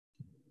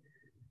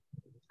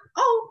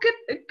Oh,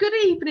 good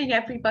evening,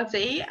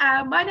 everybody.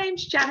 My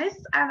name's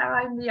Janice, and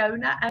I'm the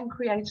owner and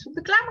creator of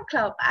the Glamour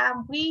Club.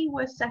 And we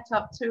were set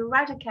up to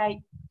eradicate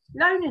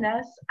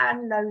loneliness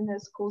and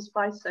loneliness caused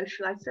by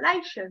social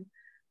isolation.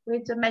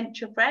 We're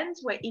dementia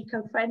friends, we're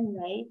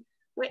eco-friendly,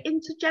 we're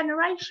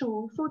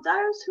intergenerational for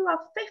those who are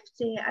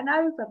 50 and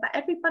over, but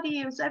everybody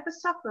who's ever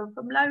suffered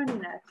from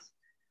loneliness.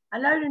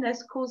 And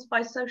loneliness caused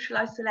by social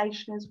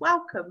isolation is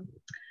welcome.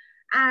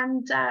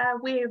 And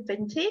we're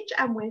vintage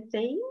and we're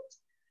themed.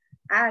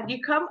 And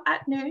you come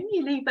at noon,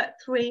 you leave at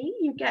 3,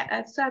 you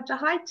get served a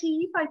high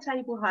tea by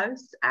table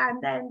hosts, and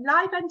then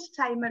live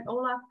entertainment,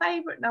 all our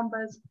favourite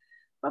numbers,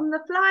 from the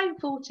flying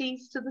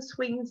 40s to the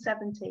swinging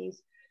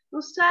 70s.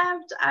 You're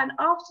served an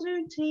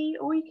afternoon tea,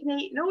 all you can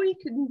eat and all you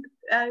can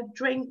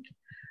drink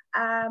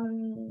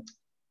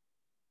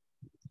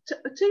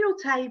to your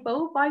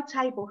table by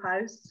table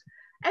hosts.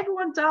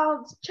 Everyone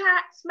dances,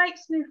 chats,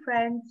 makes new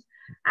friends,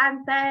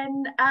 and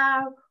then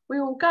we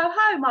all go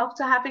home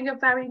after having a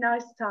very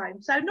nice time.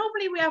 So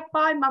normally we have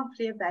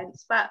bi-monthly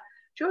events, but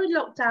during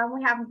lockdown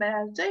we haven't been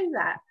able to do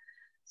that.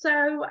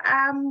 So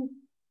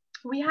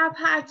we have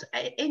had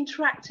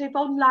interactive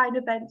online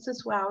events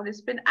as well, and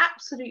it's been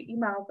absolutely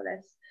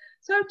marvellous.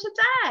 So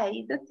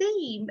today the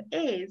theme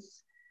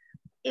is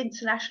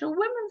International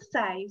Women's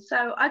Day.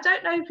 So I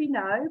don't know if you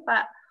know,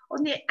 but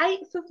on the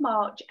 8th of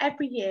March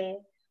every year,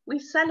 we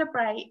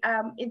celebrate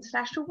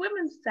International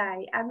Women's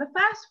Day. And the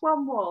first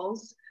one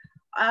was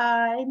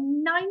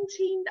in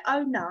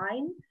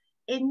 1909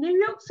 in New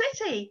York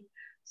City.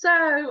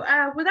 So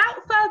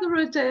without further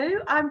ado,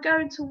 I'm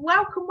going to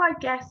welcome my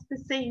guest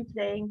this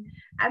evening,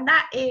 and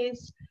that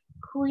is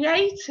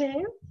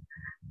creative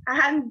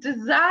and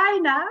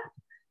designer,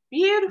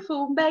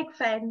 beautiful Meg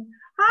Fenn.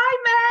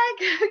 Hi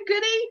Meg,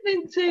 good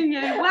evening to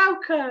you,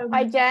 welcome.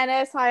 Hi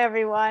Janice, hi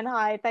everyone,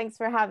 hi, thanks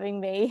for having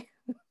me.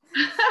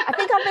 I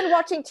think I've been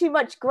watching too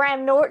much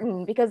Graham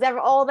Norton because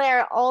all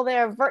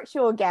their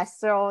virtual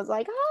guests are always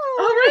like, hi.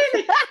 Oh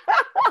really?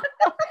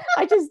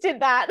 I just did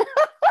that.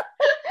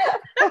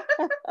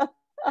 Well,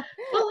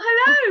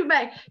 hello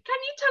Meg, can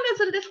you tell us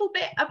a little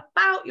bit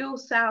about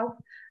yourself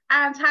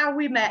and how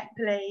we met,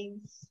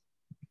 please?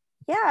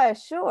 Yeah,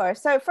 sure.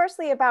 So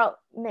firstly about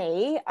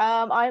me,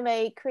 I'm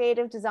a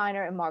creative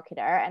designer and marketer,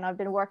 and I've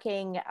been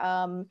working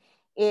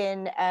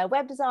in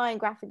web design,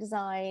 graphic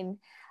design,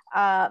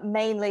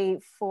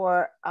 mainly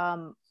for,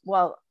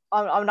 well,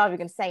 I'm not even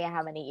going to say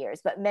how many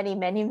years, but many,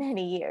 many,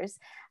 many years.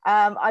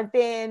 I've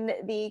been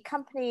the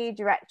company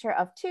director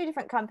of 2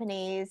 different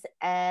companies,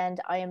 and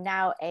I am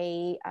now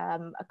a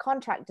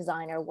contract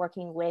designer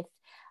working with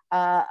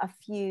a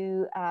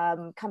few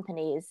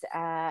companies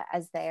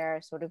as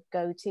their sort of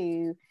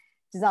go-to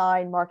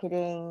design,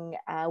 marketing,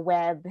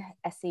 web,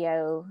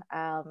 SEO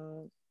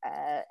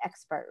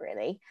expert,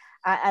 really.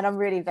 And I'm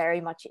really very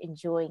much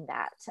enjoying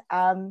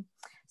that.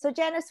 So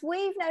Janice,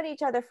 we've known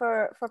each other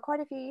for quite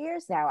a few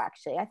years now,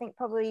 actually. I think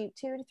probably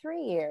 2 to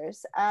 3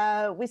 years.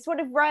 We sort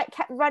of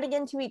kept running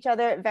into each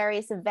other at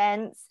various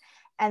events.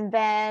 And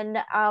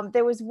then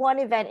there was one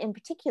event in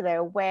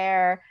particular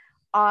where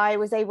I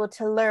was able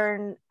to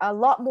learn a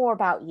lot more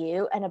about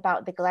you and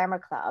about the Glamour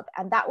Club.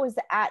 And that was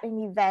at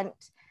an event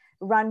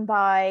run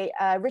by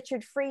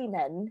Richard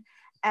Freeman,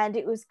 and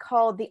it was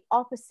called The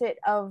Opposite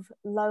of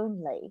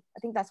Lonely. I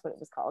think that's what it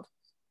was called.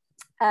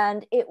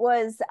 And it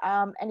was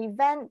an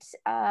event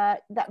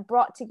that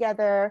brought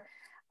together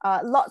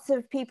lots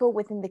of people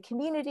within the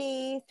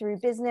community, through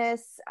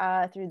business,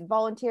 through the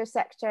volunteer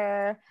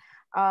sector.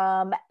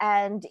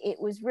 And it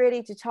was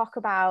really to talk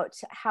about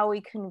how we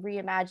can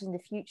reimagine the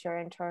future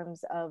in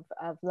terms of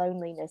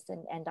loneliness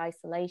and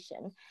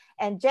isolation.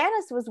 And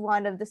Janice was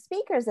one of the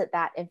speakers at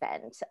that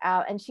event,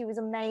 and she was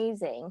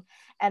amazing.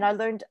 And I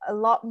learned a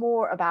lot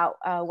more about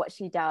what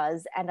she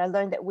does. And I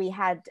learned that we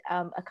had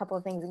a couple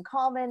of things in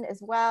common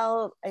as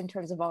well, in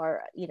terms of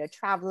our,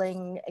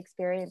 traveling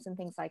experience and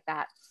things like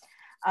that.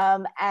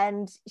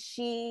 And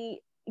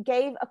she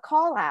gave a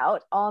call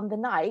out on the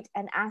night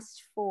and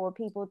asked for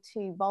people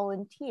to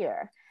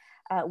volunteer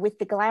with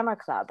the Glamour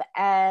Club.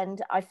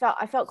 And I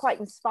felt quite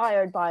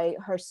inspired by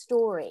her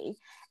story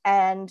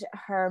and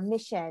her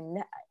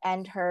mission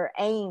and her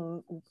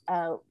aim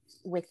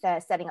with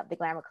setting up the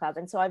Glamour Club.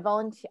 And so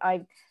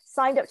I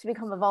signed up to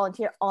become a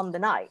volunteer on the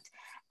night.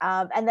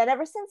 And then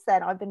ever since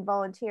then, I've been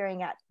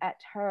volunteering at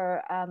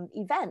her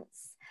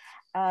events,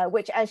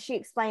 which, as she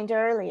explained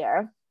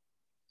earlier,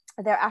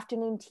 they're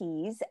afternoon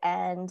teas,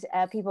 and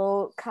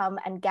people come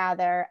and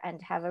gather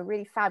and have a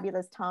really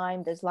fabulous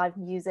time. There's live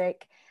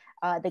music,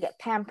 they get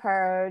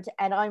pampered,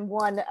 and I'm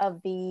one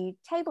of the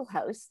table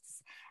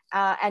hosts.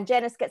 And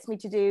Janice asks me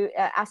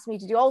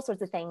to do all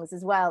sorts of things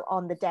as well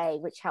on the day,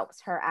 which helps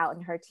her out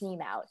and her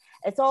team out.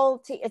 It's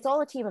all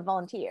a team of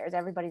volunteers.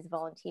 Everybody's a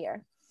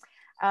volunteer.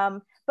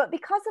 But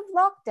because of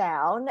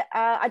lockdown,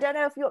 I don't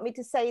know if you want me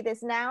to say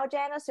this now,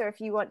 Janice, or if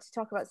you want to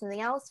talk about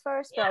something else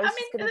first. But I was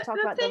just going to talk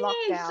about the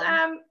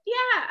lockdown.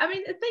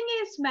 The thing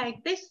is,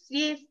 Meg, this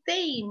year's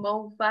theme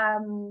of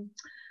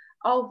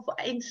of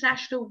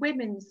International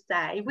Women's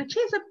Day, which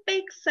is a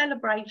big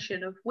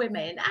celebration of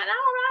women and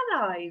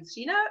our allies.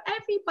 You know,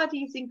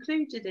 everybody's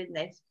included in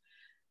this.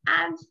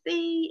 And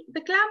the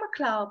Glamour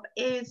Club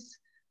is,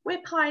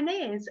 we're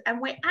pioneers and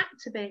we're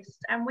activists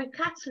and we're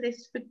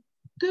catalysts for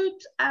good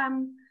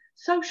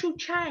social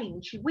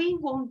change. We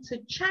want to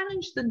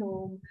challenge the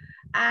norm,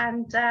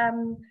 and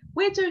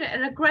we're doing it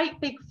in a great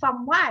big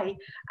fun way.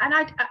 And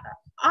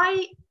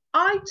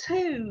I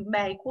too,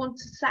 Meg, want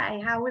to say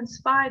how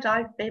inspired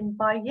I've been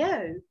by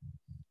you,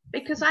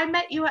 because I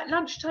met you at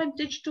lunchtime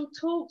digital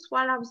talks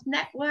while I was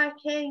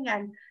networking,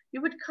 and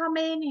you would come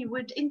in, you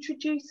would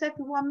introduce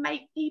everyone,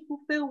 make people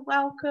feel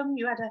welcome.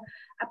 You had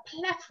a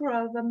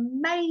plethora of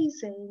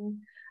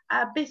amazing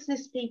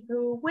business people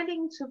who were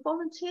willing to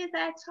volunteer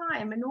their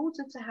time in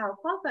order to help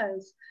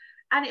others.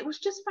 And it was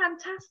just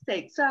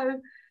fantastic. So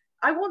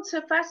I want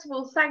to, first of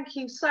all, thank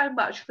you so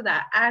much for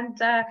that, and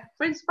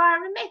for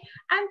inspiring me.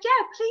 And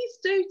yeah, please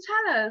do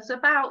tell us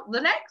about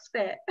the next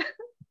bit.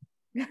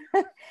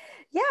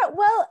 Yeah,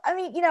 well, I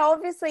mean, you know,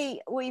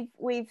 obviously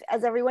we've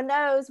as everyone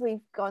knows,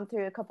 we've gone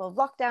through a couple of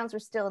lockdowns. We're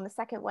still in the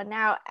second one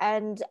now,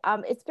 and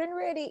it's been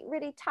really,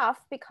 really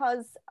tough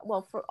because,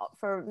 well,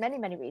 for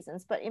many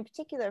reasons, but in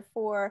particular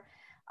for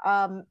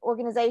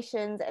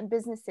organizations and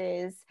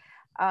businesses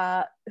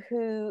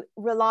who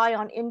rely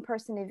on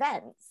in-person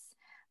events,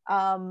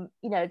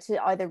 you know,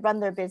 to either run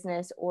their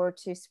business or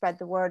to spread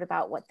the word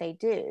about what they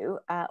do,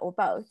 or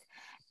both.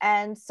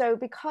 And so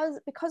because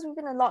we've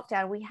been in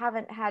lockdown, we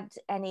haven't had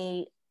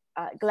any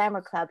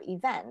Glamour Club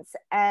events,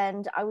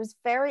 and I was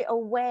very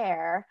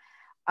aware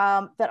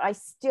that I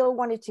still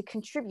wanted to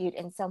contribute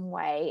in some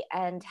way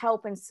and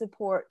help and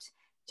support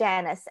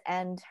Janice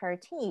and her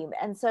team.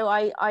 And so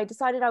I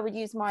decided I would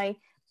use my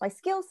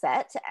skill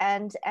set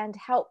and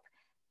help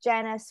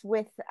Janice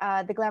with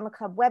the Glamour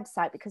Club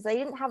website, because they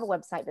didn't have a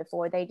website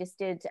before. They just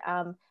did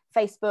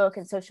Facebook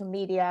and social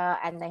media,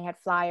 and they had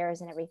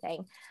flyers and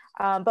everything.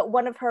 But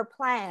one of her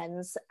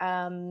plans,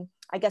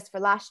 I guess for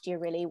last year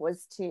really,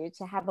 was to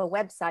have a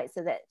website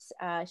so that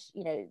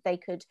you know, they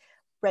could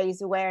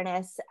raise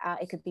awareness.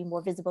 It could be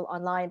more visible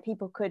online.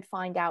 People could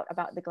find out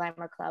about the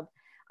Glamour Club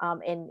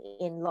in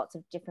lots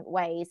of different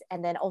ways,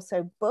 and then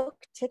also book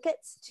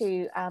tickets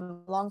to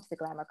belong to the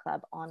Glamour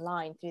Club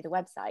online through the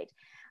website.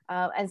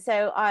 And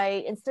so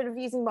instead of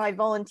using my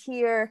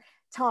volunteer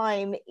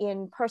time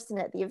in person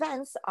at the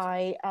events,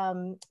 I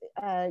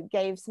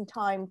gave some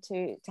time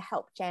to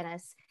help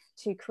Janice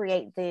to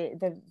create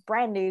the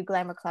brand new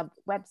Glamour Club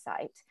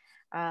website.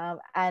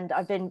 And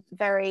I've been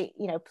very,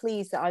 you know,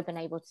 pleased that I've been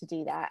able to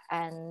do that.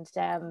 And,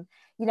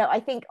 you know, I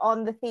think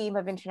on the theme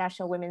of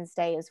International Women's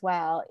Day as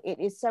well, it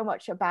is so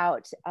much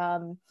about,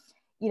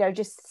 you know,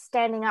 just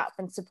standing up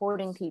and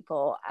supporting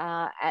people,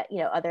 you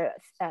know, other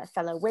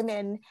fellow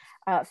women,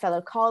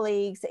 fellow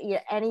colleagues, you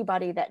know,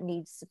 anybody that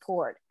needs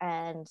support.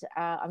 And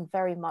I'm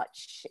very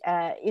much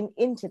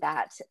into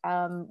that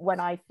when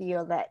I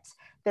feel that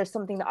there's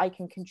something that I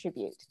can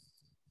contribute.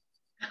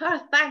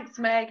 Thanks,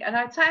 Meg. And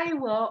I tell you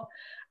what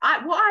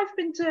I've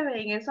been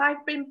doing is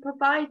I've been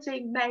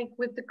providing Meg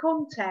with the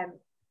content,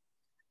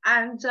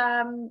 and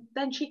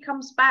then she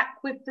comes back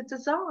with the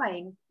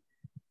design.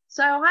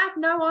 So I have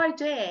no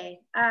idea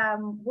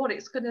what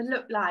it's going to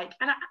look like.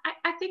 And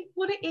I think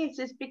what it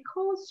is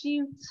because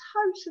you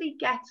totally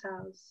get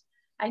us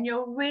and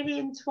you're really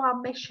into our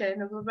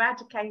mission of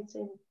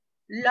eradicating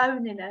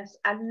loneliness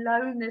and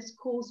loneliness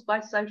caused by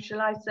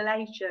social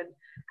isolation.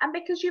 And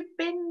because you've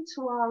been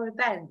to our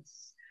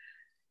events,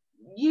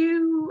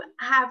 you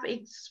have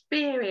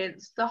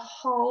experienced the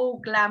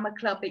whole Glamour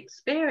Club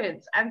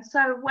experience. And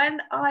so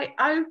when I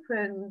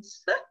opened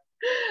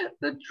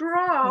the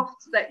draft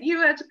that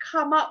you had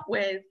come up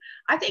with,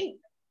 I think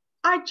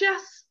I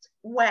just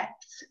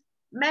wept.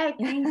 Meg,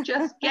 you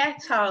just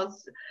get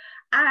us.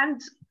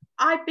 And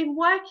I've been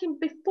working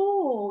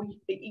before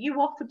you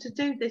offered to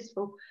do this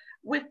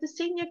with the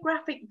senior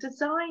graphic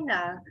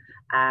designer,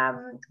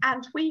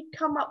 and we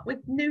come up with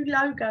new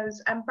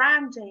logos and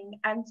branding.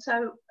 And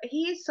so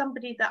he is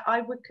somebody that I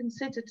would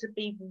consider to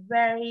be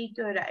very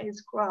good at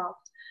his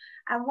craft.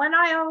 And when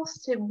I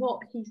asked him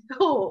what he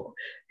thought,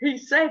 he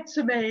said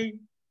to me,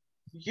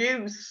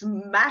 "You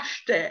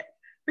smashed it,"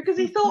 because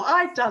he thought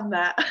I'd done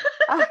that.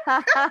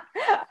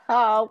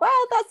 Oh,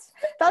 well,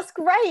 that's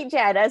great,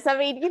 Janice. I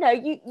mean, you know,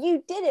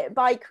 you did it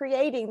by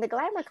creating the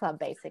Glamour Club,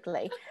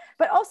 basically.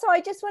 But also, I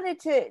just wanted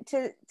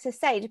to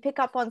say, to pick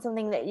up on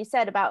something that you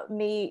said about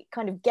me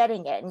kind of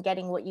getting it and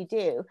getting what you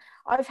do.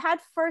 I've had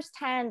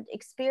firsthand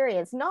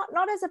experience,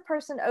 not as a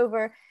person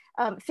over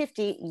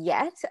 50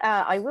 yet.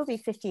 I will be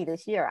 50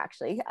 this year,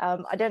 actually.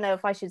 I don't know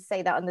if I should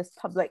say that on this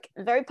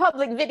very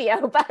public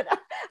video, but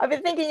I've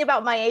been thinking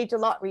about my age a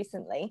lot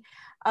recently.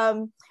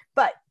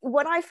 But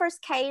when I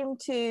first came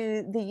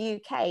to the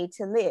UK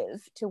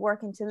to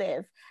work and to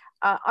live,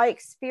 I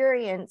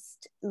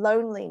experienced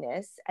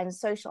loneliness and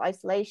social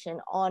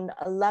isolation on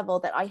a level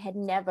that I had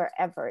never,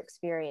 ever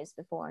experienced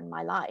before in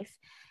my life.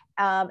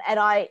 And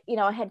I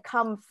had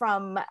come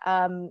from,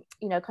 I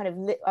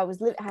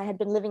had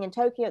been living in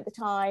Tokyo at the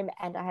time,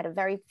 and I had a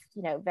very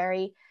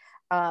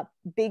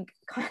big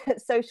kind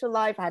of social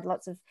life. I had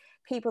lots of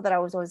people that I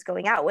was always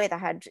going out with. I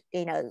had,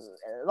 you know,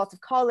 lots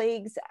of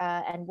colleagues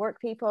and work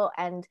people,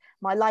 and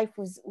my life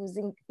was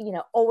you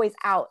know, always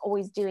out,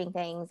 always doing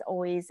things,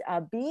 always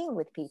being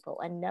with people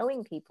and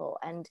knowing people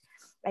and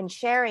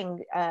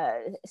sharing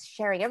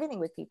everything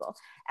with people.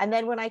 And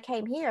then when I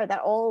came here, that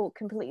all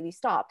completely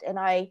stopped, and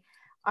I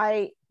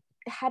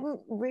hadn't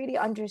really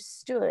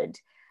understood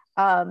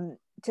to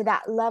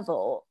that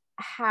level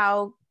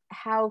how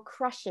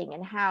crushing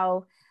and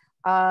how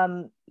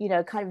you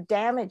know, kind of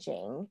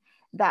damaging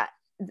that,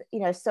 you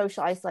know,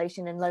 social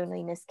isolation and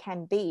loneliness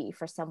can be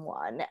for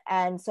someone.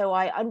 And so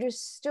I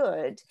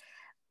understood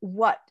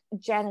what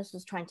Janice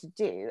was trying to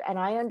do, and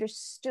I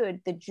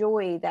understood the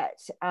joy that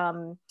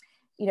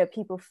you know,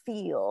 people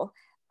feel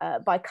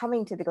by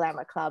coming to the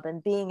Glamour Club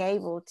and being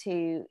able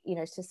to, you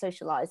know, to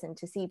socialize and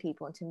to see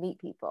people and to meet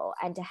people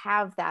and to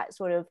have that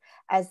sort of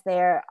as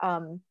their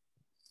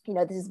you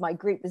know, this is my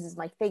group, this is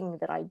my thing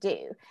that I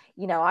do.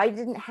 You know, I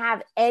didn't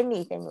have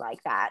anything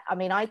like that. I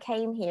mean, I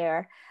came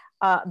here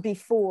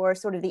before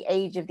sort of the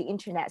age of the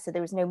internet. So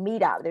there was no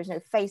Meetup, there's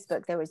no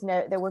Facebook, there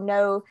were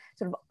no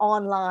sort of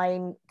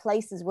online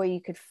places where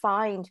you could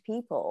find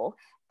people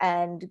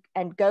and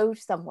go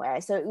somewhere.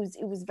 So it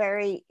was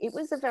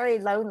a very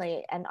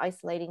lonely and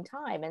isolating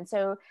time. And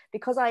so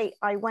because I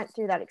went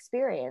through that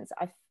experience,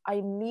 I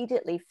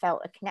immediately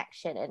felt a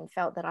connection and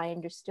felt that I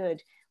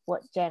understood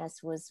what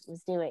Janice was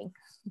doing.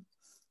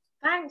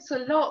 Thanks a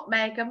lot,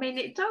 Meg. I mean,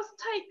 it does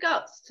take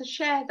guts to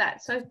share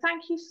that. So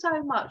thank you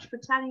so much for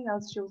telling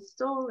us your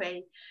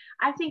story.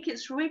 I think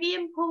it's really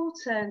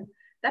important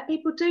that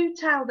people do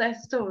tell their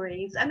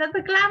stories. And at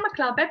the Glamour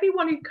Club,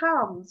 everyone who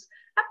comes,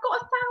 I've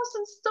got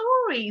 1,000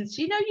 stories.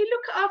 You know, you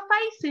look at our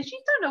faces, you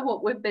don't know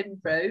what we've been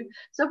through.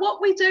 So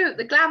what we do at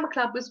the Glamour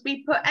Club is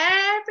we put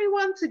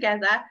everyone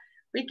together,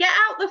 we get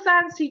out the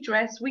fancy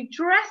dress, we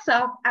dress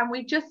up, and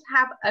we just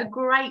have a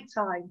great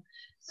time.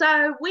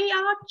 So we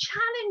are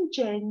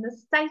challenging the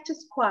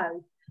status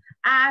quo,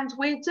 and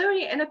we're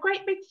doing it in a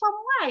great big fun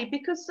way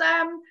because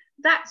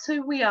that's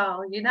who we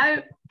are, you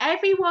know,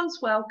 everyone's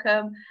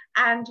welcome.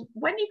 And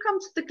when you come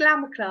to the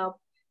Glamour Club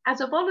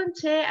as a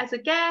volunteer, as a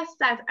guest,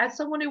 as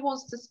someone who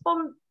wants to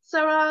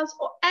sponsor us,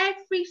 or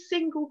every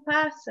single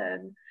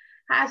person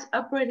has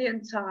a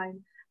brilliant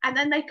time and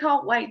then they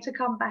can't wait to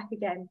come back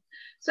again.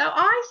 So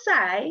I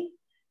say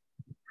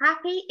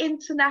happy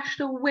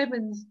International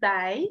Women's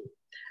Day.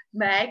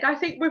 Meg, I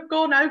think we've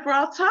gone over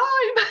our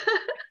time.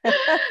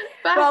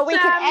 But, well, we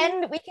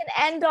can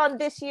end on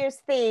this year's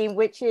theme,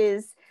 which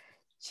is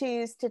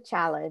choose to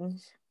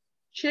challenge.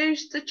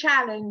 Choose to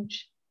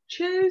challenge.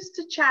 Choose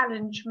to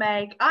challenge,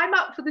 Meg. I'm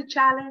up for the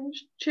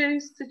challenge.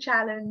 Choose to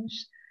challenge.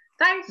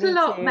 Thanks a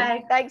lot,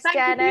 Meg. Thanks,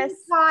 Janice. Thank you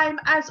for your time,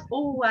 as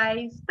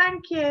always.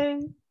 Thank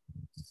you.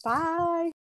 Bye.